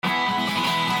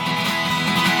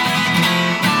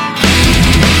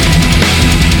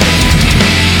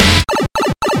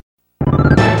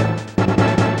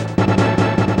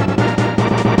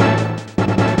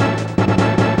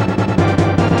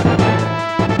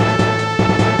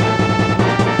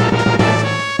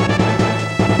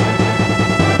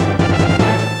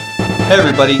Hey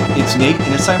everybody, it's Nate,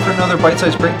 and it's time for another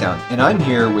bite-sized breakdown. And I'm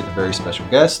here with a very special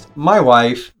guest, my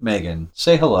wife, Megan.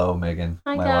 Say hello, Megan.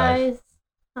 Hi, my guys. wife.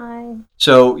 Hi.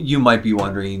 So you might be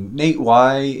wondering, Nate,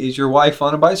 why is your wife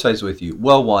on a bite-size with you?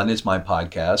 Well, one, it's my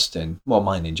podcast, and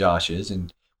mine and Josh's,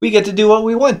 and we get to do what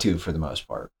we want to for the most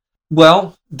part.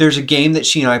 Well, there's a game that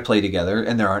she and I play together,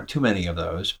 and there aren't too many of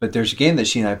those, but there's a game that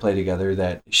she and I play together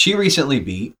that she recently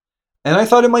beat, and I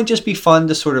thought it might just be fun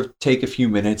to sort of take a few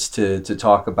minutes to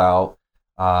talk about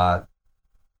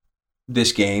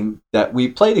this game that we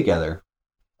play together.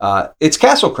 It's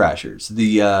Castle Crashers,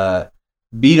 the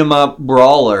beat 'em up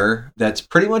brawler that's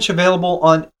pretty much available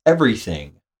on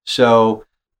everything. So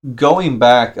going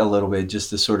back a little bit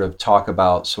just to sort of talk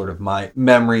about sort of my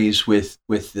memories with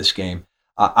this game.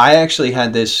 I actually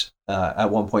had this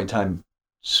at one point in time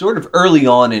sort of early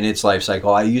on in its life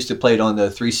cycle. I used to play it on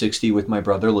the 360 with my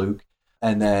brother Luke,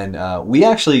 and then we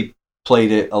actually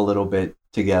played it a little bit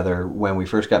together when we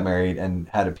first got married and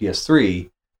had a PS3.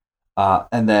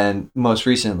 And then most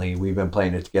recently, we've been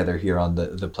playing it together here on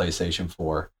the PlayStation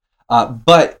 4.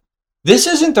 But this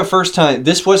isn't the first time.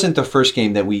 This wasn't the first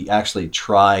game that we actually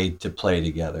tried to play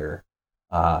together.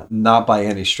 Not by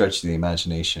any stretch of the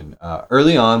imagination.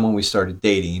 Early on, when we started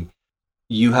dating,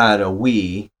 you had a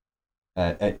Wii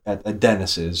at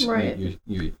Dennis's, Right.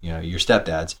 your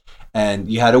stepdad's,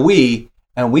 and you had a Wii,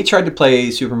 and we tried to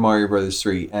play Super Mario Brothers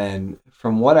 3, and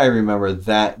from what I remember,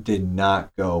 that did not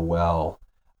go well.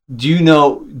 Do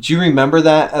you remember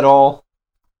that at all?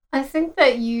 I think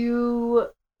that you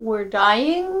were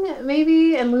dying,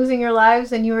 maybe, and losing your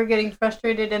lives, and you were getting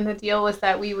frustrated, and the deal was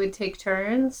that we would take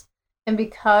turns. And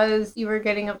because you were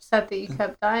getting upset that you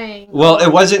kept dying. Well,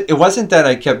 it wasn't that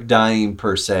I kept dying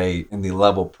per se in the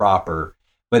level proper,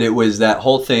 but it was that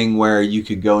whole thing where you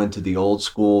could go into the old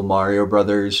school Mario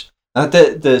Brothers, not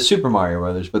the Super Mario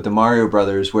Brothers, but the Mario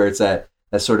Brothers, where it's that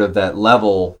sort of that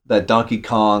level, that Donkey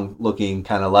Kong looking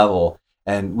kind of level,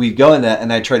 and we'd go in that,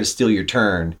 and I'd try to steal your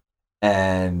turn,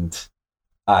 and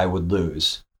I would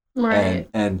lose. Right.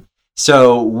 And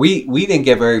so we didn't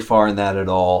get very far in that at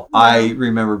all. No. I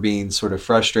remember being sort of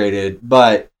frustrated,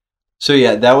 but so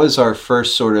yeah, that was our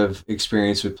first sort of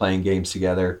experience with playing games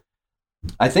together.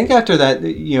 I think after that,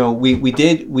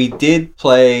 we did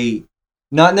play,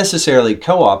 not necessarily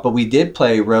co-op, but we did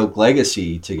play Rogue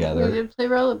Legacy together. We did play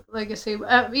Rogue Legacy.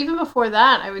 Even before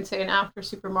that, I would say, and after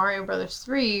Super Mario Brothers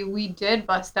 3, we did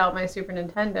bust out my Super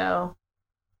Nintendo.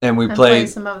 And we and played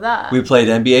some of that. We played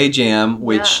NBA Jam,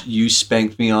 which you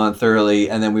spanked me on thoroughly,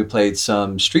 and then we played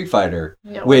some Street Fighter,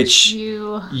 which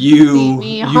you beat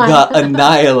me on. got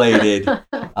annihilated.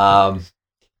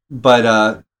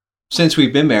 But since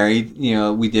we've been married,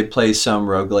 we did play some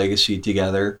Rogue Legacy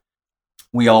together.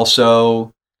 We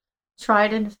also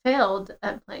tried and failed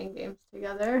at playing games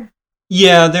together.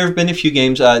 Yeah, there have been a few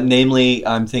games. Namely,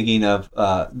 I'm thinking of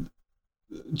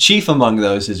chief among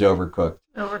those is Overcooked.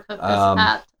 Overcooked is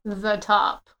at the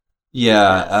top.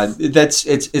 Yeah, yes.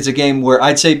 It's a game where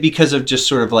I'd say, because of just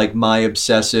sort of like my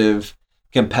obsessive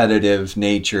competitive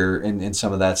nature and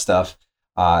some of that stuff,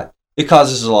 it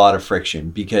causes a lot of friction,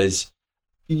 because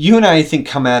you and I think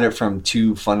come at it from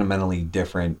two fundamentally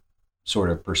different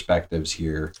sort of perspectives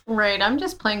here. Right, I'm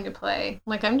just playing to play.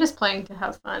 Like, I'm just playing to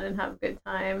have fun and have a good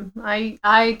time.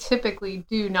 I typically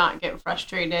do not get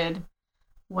frustrated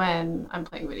when I'm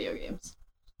playing video games.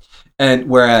 And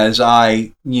whereas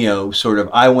I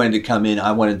wanted to come in,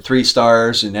 I wanted 3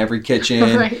 stars in every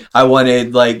kitchen. Right. I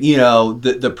wanted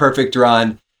the perfect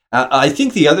run. I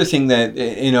think the other thing that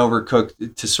in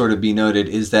Overcooked to sort of be noted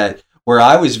is that where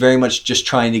I was very much just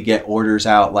trying to get orders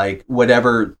out, like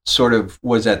whatever sort of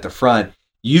was at the front,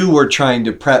 you were trying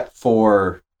to prep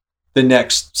for the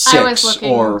next 6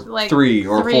 or 3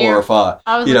 or 4 or 5,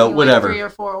 I was looking whatever. 3 or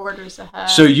 4 orders ahead.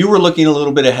 So you were looking a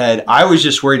little bit ahead. I was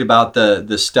just worried about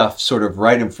the stuff sort of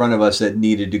right in front of us that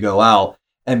needed to go out.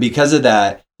 And because of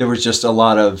that, there was just a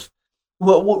lot of,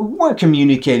 we weren't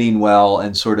communicating well,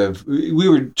 and sort of, we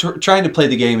were trying to play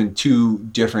the game in 2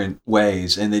 different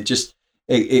ways. And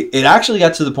it actually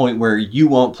got to the point where you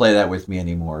won't play that with me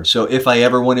anymore. So if I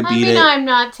ever want to beat it... I'm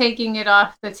not taking it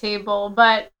off the table,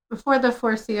 but for the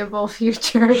foreseeable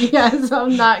future, yes,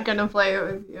 I'm not going to play it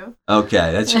with you.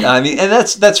 Okay, that's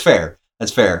fair.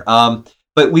 That's fair.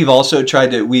 But we've also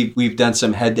tried to, we've done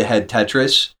some head-to-head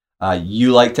Tetris.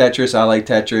 You like Tetris, I like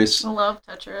Tetris. I love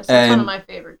Tetris. It's and one of my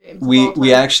favorite games.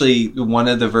 We actually, one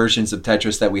of the versions of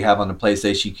Tetris that we have on the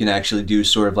PlayStation, you can actually do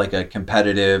sort of like a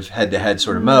competitive head-to-head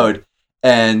sort of mode.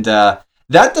 And that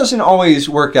doesn't always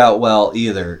work out well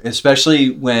either,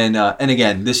 especially when, and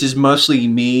again, this is mostly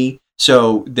me,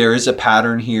 so there is a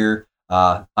pattern here.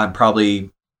 I'm probably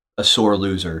a sore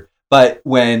loser. But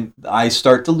when I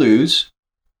start to lose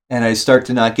and I start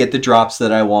to not get the drops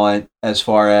that I want as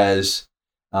far as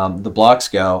the blocks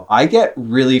go, I get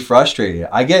really frustrated.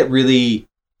 I get really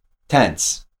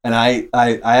tense. And I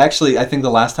think the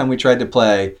last time we tried to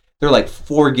play, there were like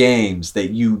 4 games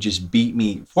that you just beat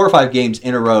me, 4 or 5 games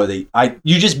in a row that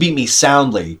you just beat me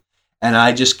soundly. And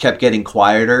I just kept getting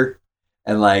quieter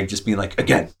and like just being like,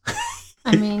 again.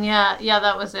 I mean, yeah,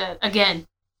 that was it. Again.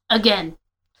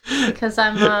 Because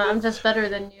I'm just better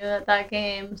than you at that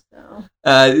game, so.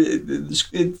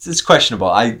 It's questionable.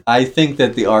 I think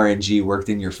that the RNG worked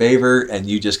in your favor, and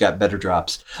you just got better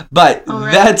drops. But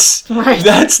that's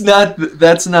not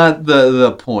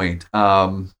the point.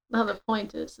 No, the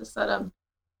point is that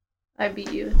I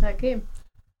beat you at that game.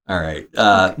 All right,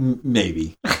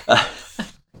 maybe.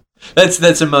 That's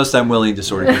the most I'm willing to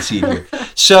sort of concede here.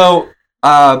 So,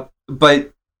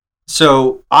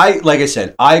 So like I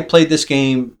said, I played this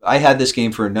game. I had this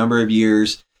game for a number of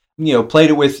years. Played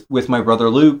it with my brother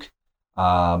Luke.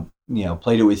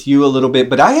 Played it with you a little bit,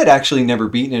 but I had actually never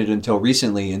beaten it until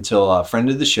recently. Until a friend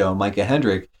of the show, Micah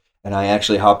Hendrick, and I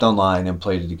actually hopped online and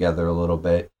played it together a little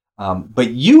bit.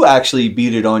 But you actually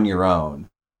beat it on your own.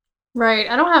 Right.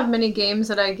 I don't have many games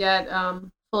that I get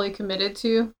fully committed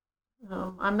to.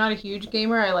 I'm not a huge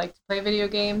gamer. I like to play video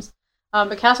games.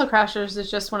 But Castle Crashers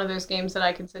is just one of those games that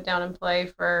I can sit down and play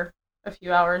for a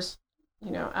few hours,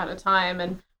 at a time.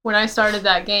 And when I started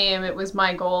that game, it was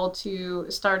my goal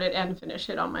to start it and finish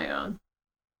it on my own.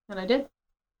 And I did.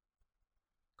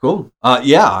 Cool.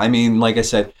 Yeah, I mean, like I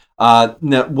said, now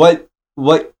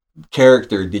what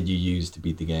character did you use to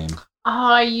beat the game?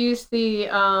 I used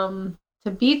to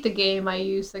beat the game, I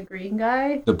used the green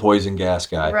guy. The poison gas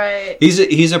guy. Right.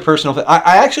 He's a personal...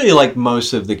 I actually like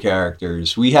most of the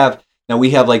characters. We have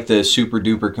like the super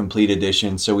duper complete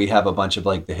edition, so we have a bunch of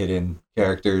like the hidden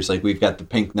characters. Like we've got the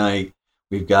Pink Knight,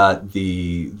 we've got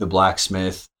the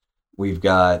blacksmith, we've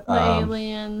got the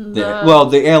alien.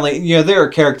 The alien. There are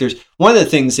characters. One of the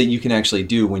things that you can actually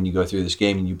do when you go through this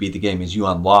game and you beat the game is you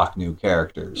unlock new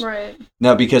characters. Right.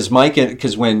 Now, because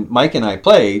when Mike and I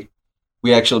played,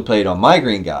 we actually played on my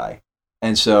green guy,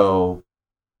 and so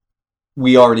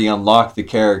we already unlocked the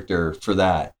character for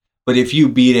that. But if you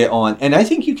beat it on, and I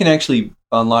think you can actually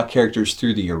unlock characters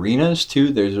through the arenas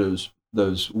too. There's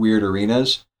those weird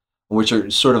arenas, which are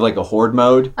sort of like a horde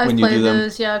mode when you do them. I've played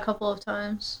those, a couple of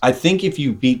times. I think if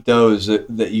you beat those,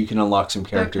 that you can unlock some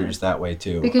characters that way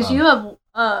too. Because you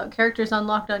have characters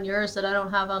unlocked on yours that I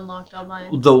don't have unlocked on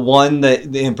mine. The one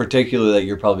that in particular that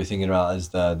you're probably thinking about is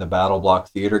the Battle Block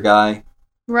Theater guy.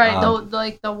 Right,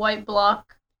 the white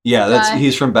block. Yeah,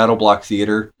 he's from Battle Block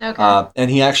Theater. Okay.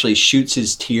 And he actually shoots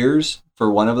his tears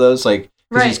for one of those,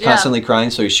 because he's constantly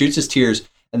crying. So he shoots his tears,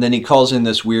 and then he calls in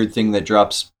this weird thing that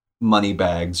drops money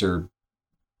bags or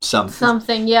something.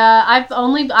 Something, yeah.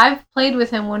 I've played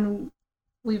with him when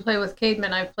we play with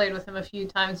Cademan. I've played with him a few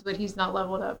times, but he's not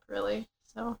leveled up really.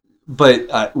 So.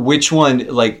 But which one?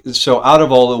 So out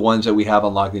of all the ones that we have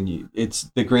unlocked,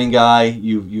 it's the green guy.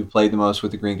 You've played the most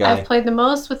with the green guy. I've played the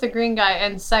most with the green guy,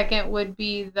 and second would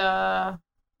be the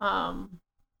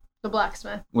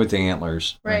blacksmith with the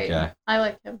antlers. Right. Okay. I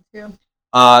like him too.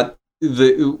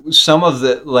 Some of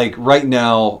the right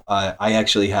now, I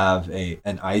actually have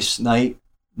an Ice Knight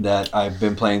that I've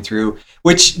been playing through.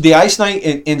 Which the Ice Knight,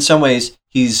 in some ways,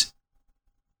 he's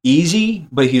easy,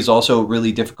 but he's also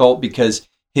really difficult because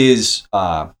his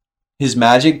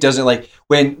magic doesn't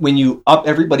when you up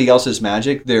everybody else's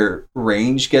magic, their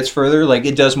range gets further. Like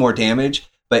it does more damage,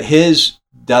 but his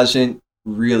doesn't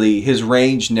really. His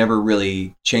range never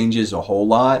really changes a whole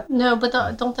lot. No, but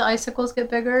don't the icicles get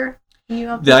bigger?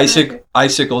 The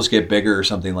icicles get bigger or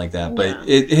something like that. But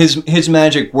his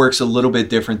magic works a little bit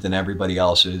different than everybody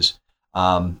else's.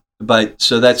 But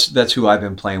so that's who I've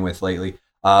been playing with lately.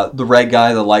 The red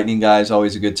guy, the lightning guy is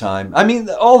always a good time. I mean,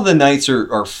 all the knights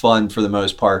are fun for the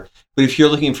most part. But if you're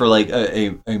looking for like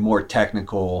a more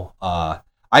technical,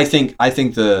 I think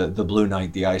the blue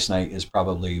knight, the ice knight, is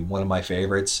probably one of my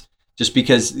favorites. Just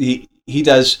because he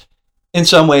does, in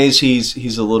some ways,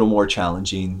 he's a little more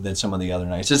challenging than some of the other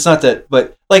knights. It's not that,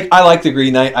 but I like the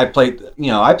green knight. I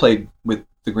played with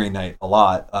the green knight a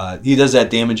lot. He does that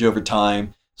damage over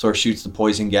time, sort of shoots the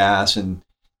poison gas, and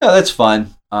that's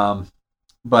fun.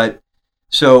 But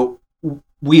so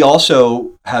we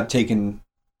also have taken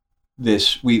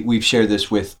this. We've shared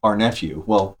this with our nephew.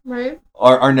 Well, right.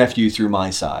 Our nephew through my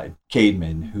side,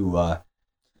 Cademan, who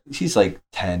he's like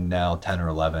 10 now, 10 or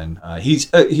 11. He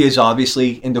is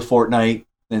obviously into Fortnite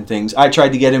and things. I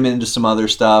tried to get him into some other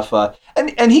stuff,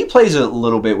 and he plays a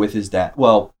little bit with his dad.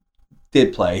 Well,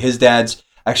 did play. His dad's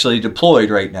actually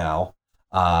deployed right now.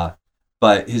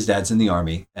 but his dad's in the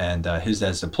army and his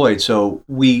dad's deployed. So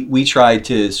we tried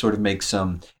to sort of make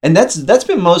some, and that's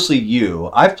been mostly you.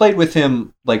 I've played with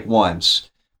him like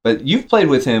once, but you've played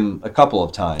with him a couple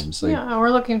of times. Like, Yeah, we're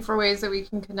looking for ways that we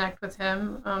can connect with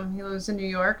him. He lives in New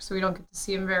York, so we don't get to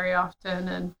see him very often.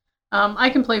 And I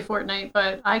can play Fortnite,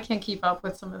 but I can't keep up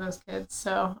with some of those kids.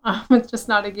 So it's just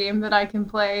not a game that I can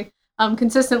play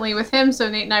consistently with him. So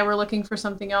Nate and I were looking for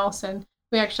something else, and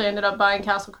we actually ended up buying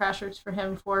Castle Crashers for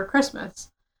him for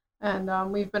Christmas.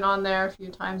 And we've been on there a few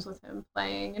times with him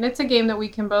playing. And it's a game that we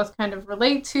can both kind of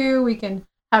relate to. We can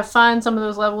have fun. Some of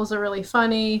those levels are really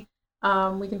funny.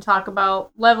 We can talk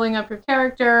about leveling up your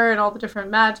character and all the different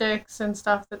magics and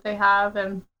stuff that they have.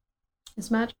 And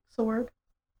is magic a word?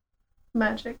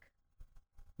 Magic.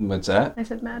 what's that? I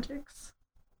said magics.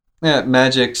 Yeah,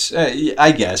 magic's.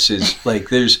 I guess is like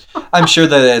there's. I'm sure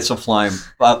that it's a fine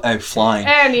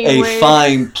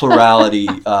plurality.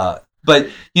 But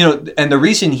and the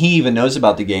reason he even knows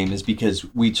about the game is because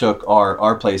we took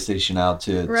our PlayStation out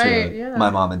to my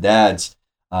mom and dad's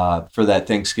for that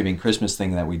Thanksgiving Christmas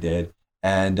thing that we did,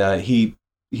 and he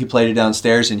played it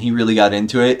downstairs and he really got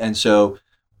into it, and so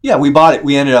yeah, we bought it.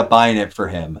 We ended up buying it for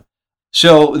him.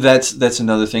 So that's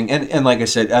another thing, and like I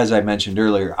said, as I mentioned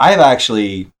earlier, I've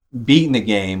actually beaten the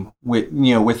game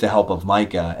with the help of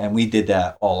Micah, and we did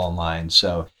that all online.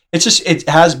 So it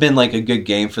has been like a good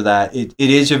game for that. It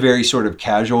is a very sort of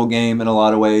casual game in a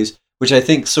lot of ways, which I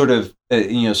think sort of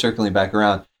circling back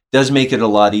around does make it a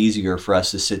lot easier for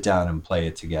us to sit down and play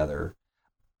it together.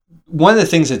 One of the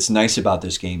things that's nice about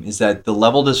this game is that the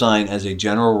level design as a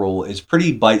general rule is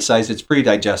pretty bite-sized. It's pretty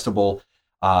digestible,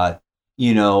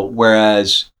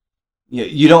 whereas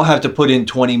you don't have to put in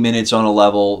 20 minutes on a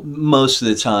level most of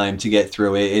the time to get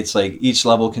through it. It's like each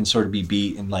level can sort of be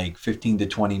beat in like 15 to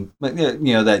 20,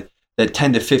 that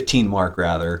 10 to 15 mark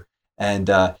rather. And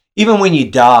even when you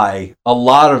die, a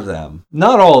lot of them,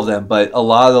 not all of them, but a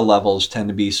lot of the levels tend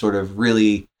to be sort of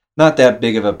really not that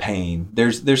big of a pain.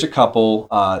 There's a couple,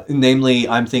 namely,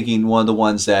 I'm thinking one of the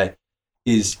ones that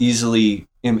is easily,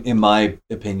 in my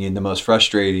opinion, the most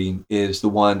frustrating is the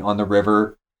one on the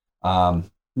river.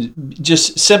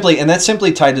 Just simply, and that's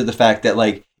simply tied to the fact that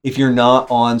like if you're not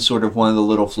on sort of one of the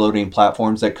little floating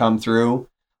platforms that come through,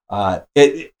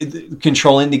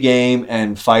 controlling the game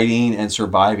and fighting and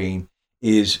surviving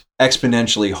is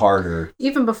exponentially harder.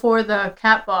 Even before the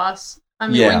cat boss. I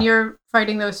mean, when you're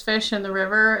fighting those fish in the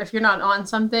river, if you're not on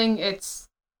something, it's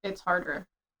harder.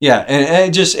 Yeah,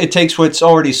 and it takes what's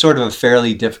already sort of a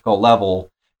fairly difficult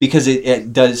level because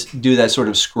it does do that sort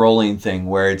of scrolling thing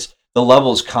where the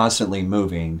level's constantly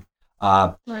moving.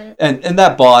 Right. And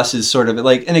that boss is sort of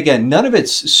like, and again, none of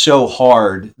it's so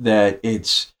hard that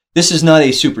this is not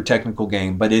a super technical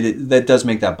game, but that does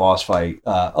make that boss fight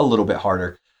a little bit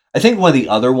harder. I think one of the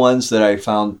other ones that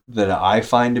I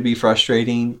find to be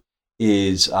frustrating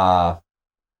is the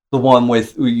one where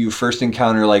you first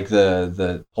encounter like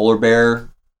the polar bear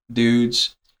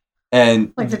dudes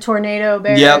and like the tornado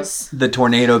bears. Yep, the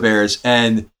tornado bears,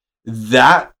 and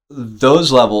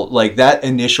those level, like that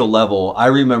initial level, I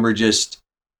remember just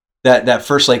that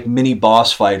first like mini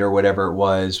boss fight or whatever it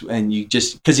was, and you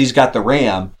just because he's got the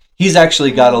ram, he's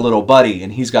actually got a little buddy,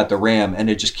 and he's got the ram, and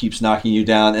it just keeps knocking you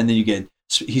down, and then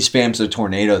he spams the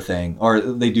tornado thing, or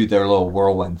they do their little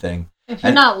whirlwind thing. If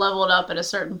you're not leveled up at a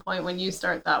certain point when you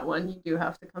start that one, you do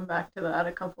have to come back to that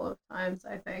a couple of times,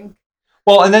 I think.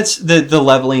 Well, and that's the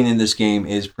leveling in this game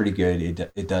is pretty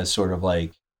good. It does sort of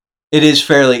like. It's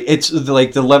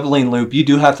like the leveling loop. You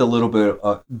do have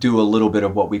to do a little bit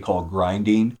of what we call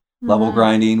grinding, level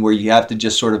grinding, where you have to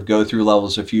just sort of go through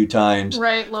levels a few times.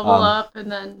 Right, level up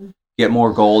and then get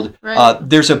more gold. Right.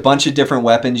 There's a bunch of different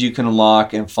weapons you can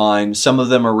unlock and find. Some of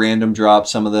them are random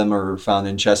drops. Some of them are found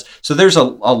in chests. So there's a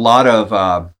lot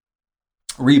of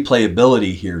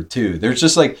replayability here too. There's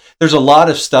a lot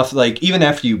of stuff, like even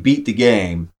after you beat the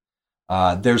game,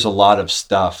 there's a lot of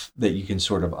stuff that you can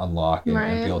sort of unlock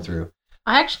and build through.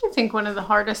 I actually think one of the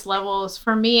hardest levels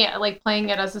for me, like playing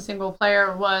it as a single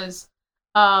player, was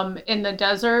in the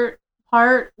desert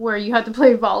part where you had to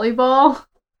play volleyball.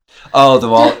 Oh, the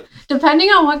ball. Depending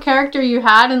on what character you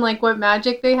had and like what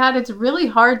magic they had, it's really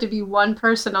hard to be one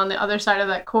person on the other side of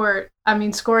that court. I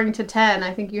mean, scoring to 10,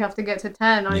 I think you have to get to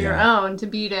 10 on your own to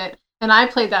beat it. And I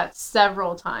played that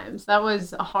several times. That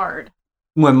was hard.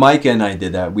 When Micah and I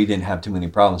did that, we didn't have too many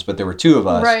problems, but there were two of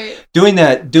us. Right. Doing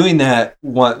that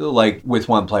one, like with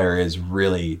one player is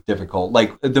really difficult.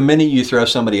 Like the minute you throw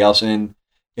somebody else in,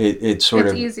 it's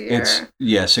easier.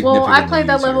 Significantly Well, I played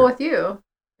that easier. Level with you,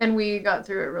 and we got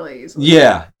through it really easily.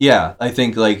 Yeah. I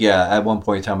think at one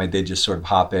point in time I did just sort of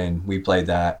hop in. We played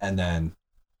that, and then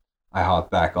I hop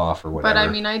back off or whatever. But I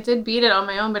mean, I did beat it on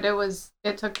my own, but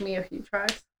it took me a few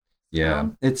tries. Yeah,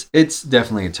 it's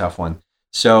definitely a tough one.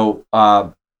 So,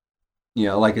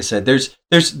 like I said, there's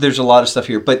a lot of stuff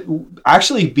here, but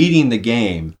actually beating the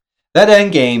game, that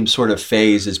end game sort of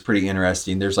phase is pretty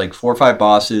interesting. There's like 4 or 5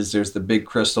 bosses. There's the big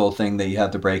crystal thing that you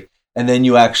have to break, and then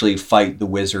you actually fight the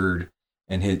wizard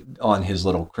and his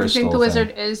little crystal. I think the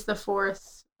wizard is the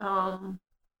 4th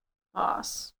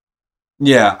boss.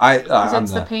 Yeah,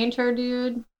 it's the painter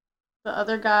dude, the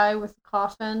other guy with the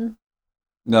coffin.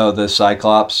 No, the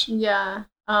Cyclops. Yeah.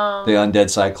 The undead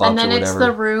Cyclops and then or whatever. It's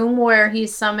the room where he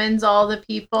summons all the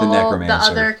people, the necromancer,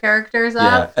 the other characters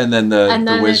up. Yeah, and then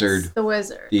the wizard, it's the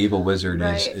wizard, the evil wizard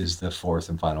is the 4th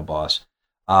and final boss.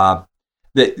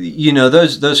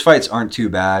 Those fights aren't too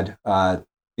bad,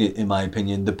 in my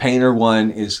opinion. The painter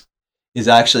one is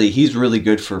actually, he's really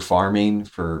good for farming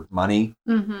for money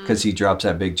because he drops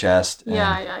that big chest.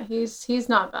 Yeah, he's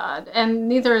not bad, and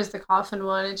neither is the coffin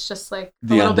one. It's just like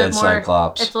the undead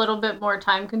Cyclops. It's a little bit more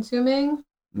time consuming.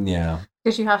 Yeah,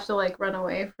 because you have to like run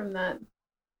away from that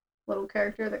little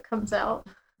character that comes out.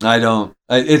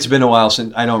 It's been a while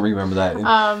since I don't remember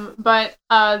that. But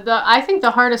I think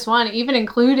the hardest one, even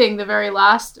including the very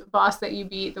last boss that you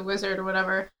beat, the wizard or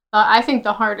whatever. I think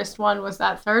the hardest one was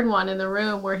that 3rd one in the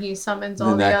room where he summons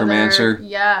all the necromancer.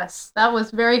 Yes, that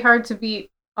was very hard to beat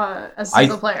as a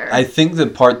single player. I think the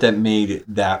part that made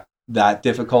that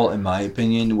difficult, in my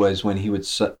opinion, was when he would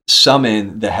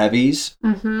summon the heavies.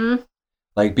 Mm-hmm.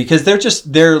 Like, because they're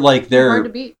hard to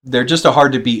beat. They're just a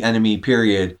hard to beat enemy,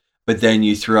 period. But then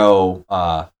you throw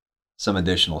some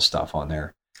additional stuff on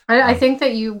there. I think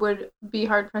that you would be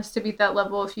hard pressed to beat that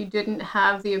level if you didn't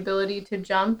have the ability to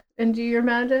jump and do your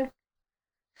magic.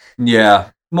 Yeah,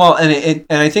 well, and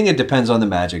I think it depends on the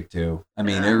magic too. I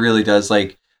mean, it really does.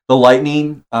 Like the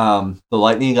lightning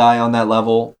guy on that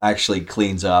level actually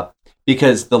cleans up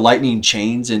because the lightning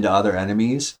chains into other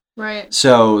enemies. Right.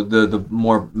 So the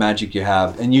more magic you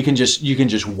have, and you can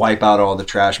just wipe out all the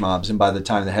trash mobs, and by the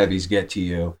time the heavies get to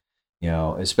you,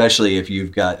 especially if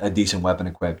you've got a decent weapon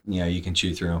equipped, you can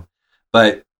chew through them.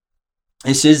 But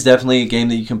this is definitely a game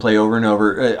that you can play over and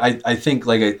over. I think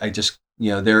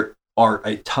there are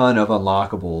a ton of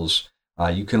unlockables.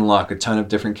 You can unlock a ton of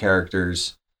different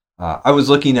characters. I was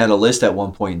looking at a list at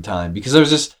one point in time because I was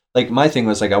just like, my thing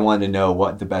was like, I wanted to know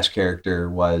what the best character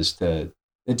was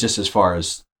just as far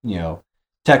as,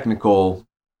 technical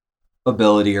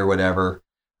ability or whatever,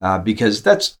 because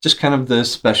that's just kind of the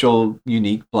special,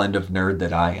 unique blend of nerd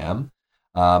that I am.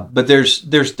 But there's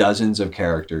dozens of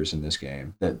characters in this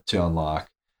game to unlock.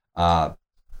 And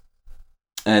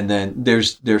then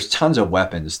there's tons of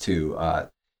weapons too.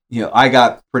 I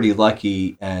got pretty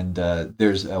lucky, and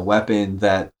there's a weapon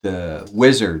that the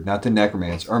wizard, not the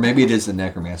necromancer, or maybe it is the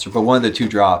necromancer, but one of the 2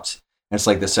 drops, and it's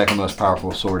like the second most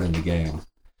powerful sword in the game.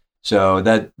 So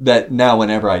that now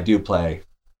whenever I do play,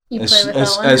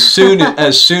 as soon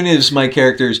as my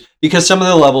characters, because some of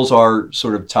the levels are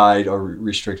sort of tied or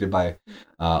restricted by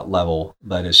level,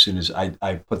 but as soon as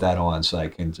I put that on, so I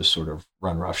can just sort of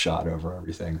run roughshod over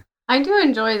everything. I do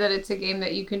enjoy that it's a game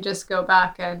that you can just go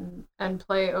back and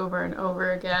play over and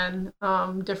over again.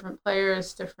 Different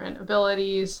players, different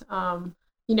abilities.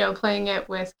 Playing it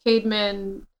with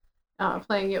Cademan,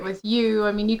 playing it with you.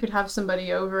 I mean, you could have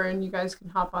somebody over and you guys can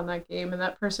hop on that game, and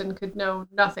that person could know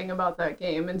nothing about that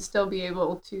game and still be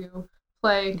able to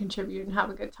play and contribute and have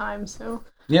a good time. So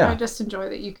yeah, I just enjoy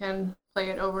that you can play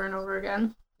it over and over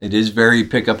again. It is very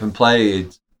pick up and play.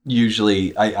 It's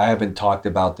usually, I haven't talked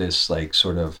about this like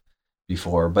sort of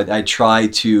before, but I try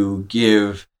to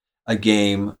give a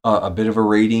game a bit of a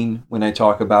rating when I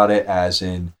talk about it, as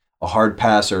in a hard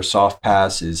pass or a soft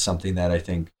pass is something that I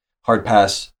think hard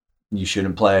pass you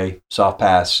shouldn't play. Soft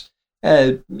pass,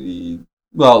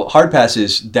 hard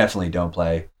passes definitely don't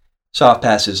play. Soft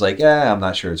pass is like, I'm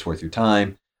not sure it's worth your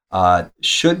time.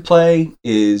 Should play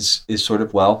is sort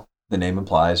of, the name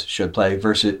implies, should play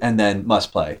versus, and then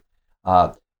must play.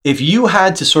 If you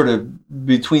had to sort of,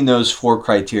 between those 4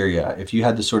 criteria, if you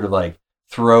had to sort of like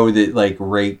throw the, like,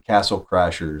 rate Castle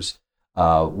Crashers,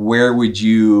 where would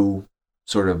you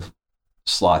sort of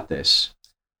slot this?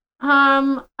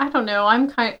 I don't know.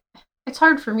 It's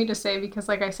hard for me to say because,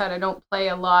 like I said, I don't play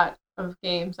a lot of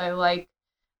games. I like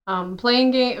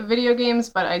playing video games,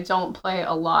 but I don't play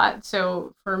a lot.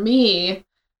 So for me,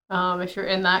 if you're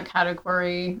in that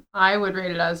category, I would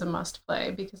rate it as a must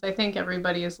play because I think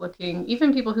everybody is looking,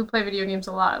 even people who play video games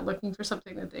a lot, looking for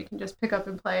something that they can just pick up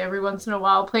and play every once in a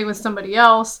while, play with somebody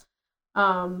else.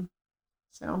 So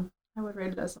I would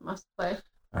rate it as a must play.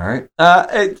 All right.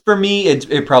 For me,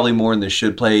 it probably more in the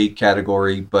should play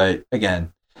category, but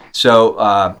again,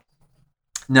 so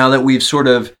now that we've sort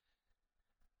of,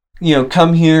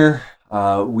 come here,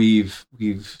 we've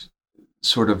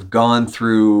sort of gone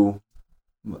through,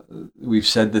 we've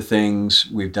said the things,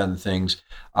 we've done the things.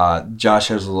 Josh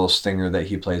has a little stinger that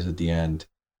he plays at the end.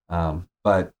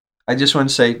 But I just want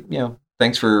to say,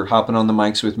 thanks for hopping on the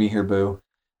mics with me here, Boo.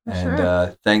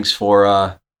 And thanks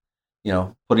for,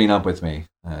 putting up with me.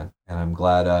 And I'm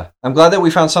glad that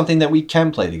we found something that we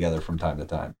can play together from time to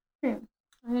time. Yeah.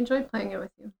 I enjoyed playing it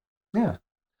with you. Yeah.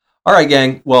 All right,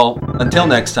 gang. Well, until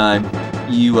next time,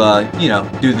 you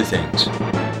do the things.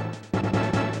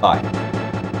 Bye.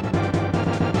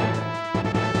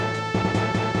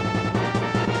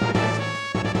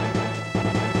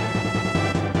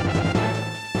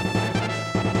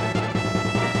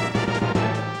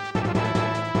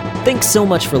 Thanks so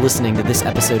much for listening to this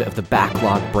episode of The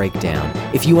Backlog Breakdown.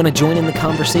 If you want to join in the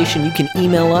conversation, you can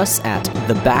email us at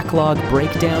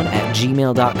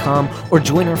thebacklogbreakdown@gmail.com or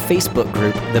join our Facebook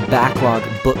group, The Backlog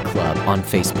Book Club, on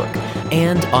Facebook.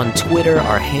 And on Twitter,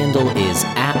 our handle is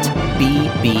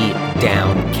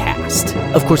 @BBDownCast.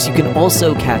 Of course, you can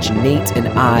also catch Nate and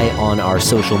I on our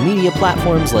social media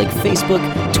platforms like Facebook,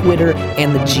 Twitter,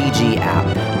 and the GG app.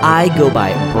 I go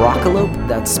by Broccolope,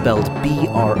 that's spelled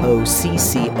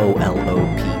BROCCOLOPE,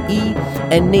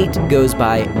 and Nate goes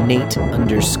by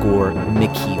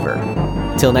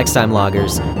Nate_McKeever. Till next time,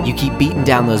 loggers, you keep beating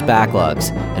down those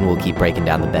backlogs, and we'll keep breaking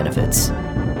down the benefits.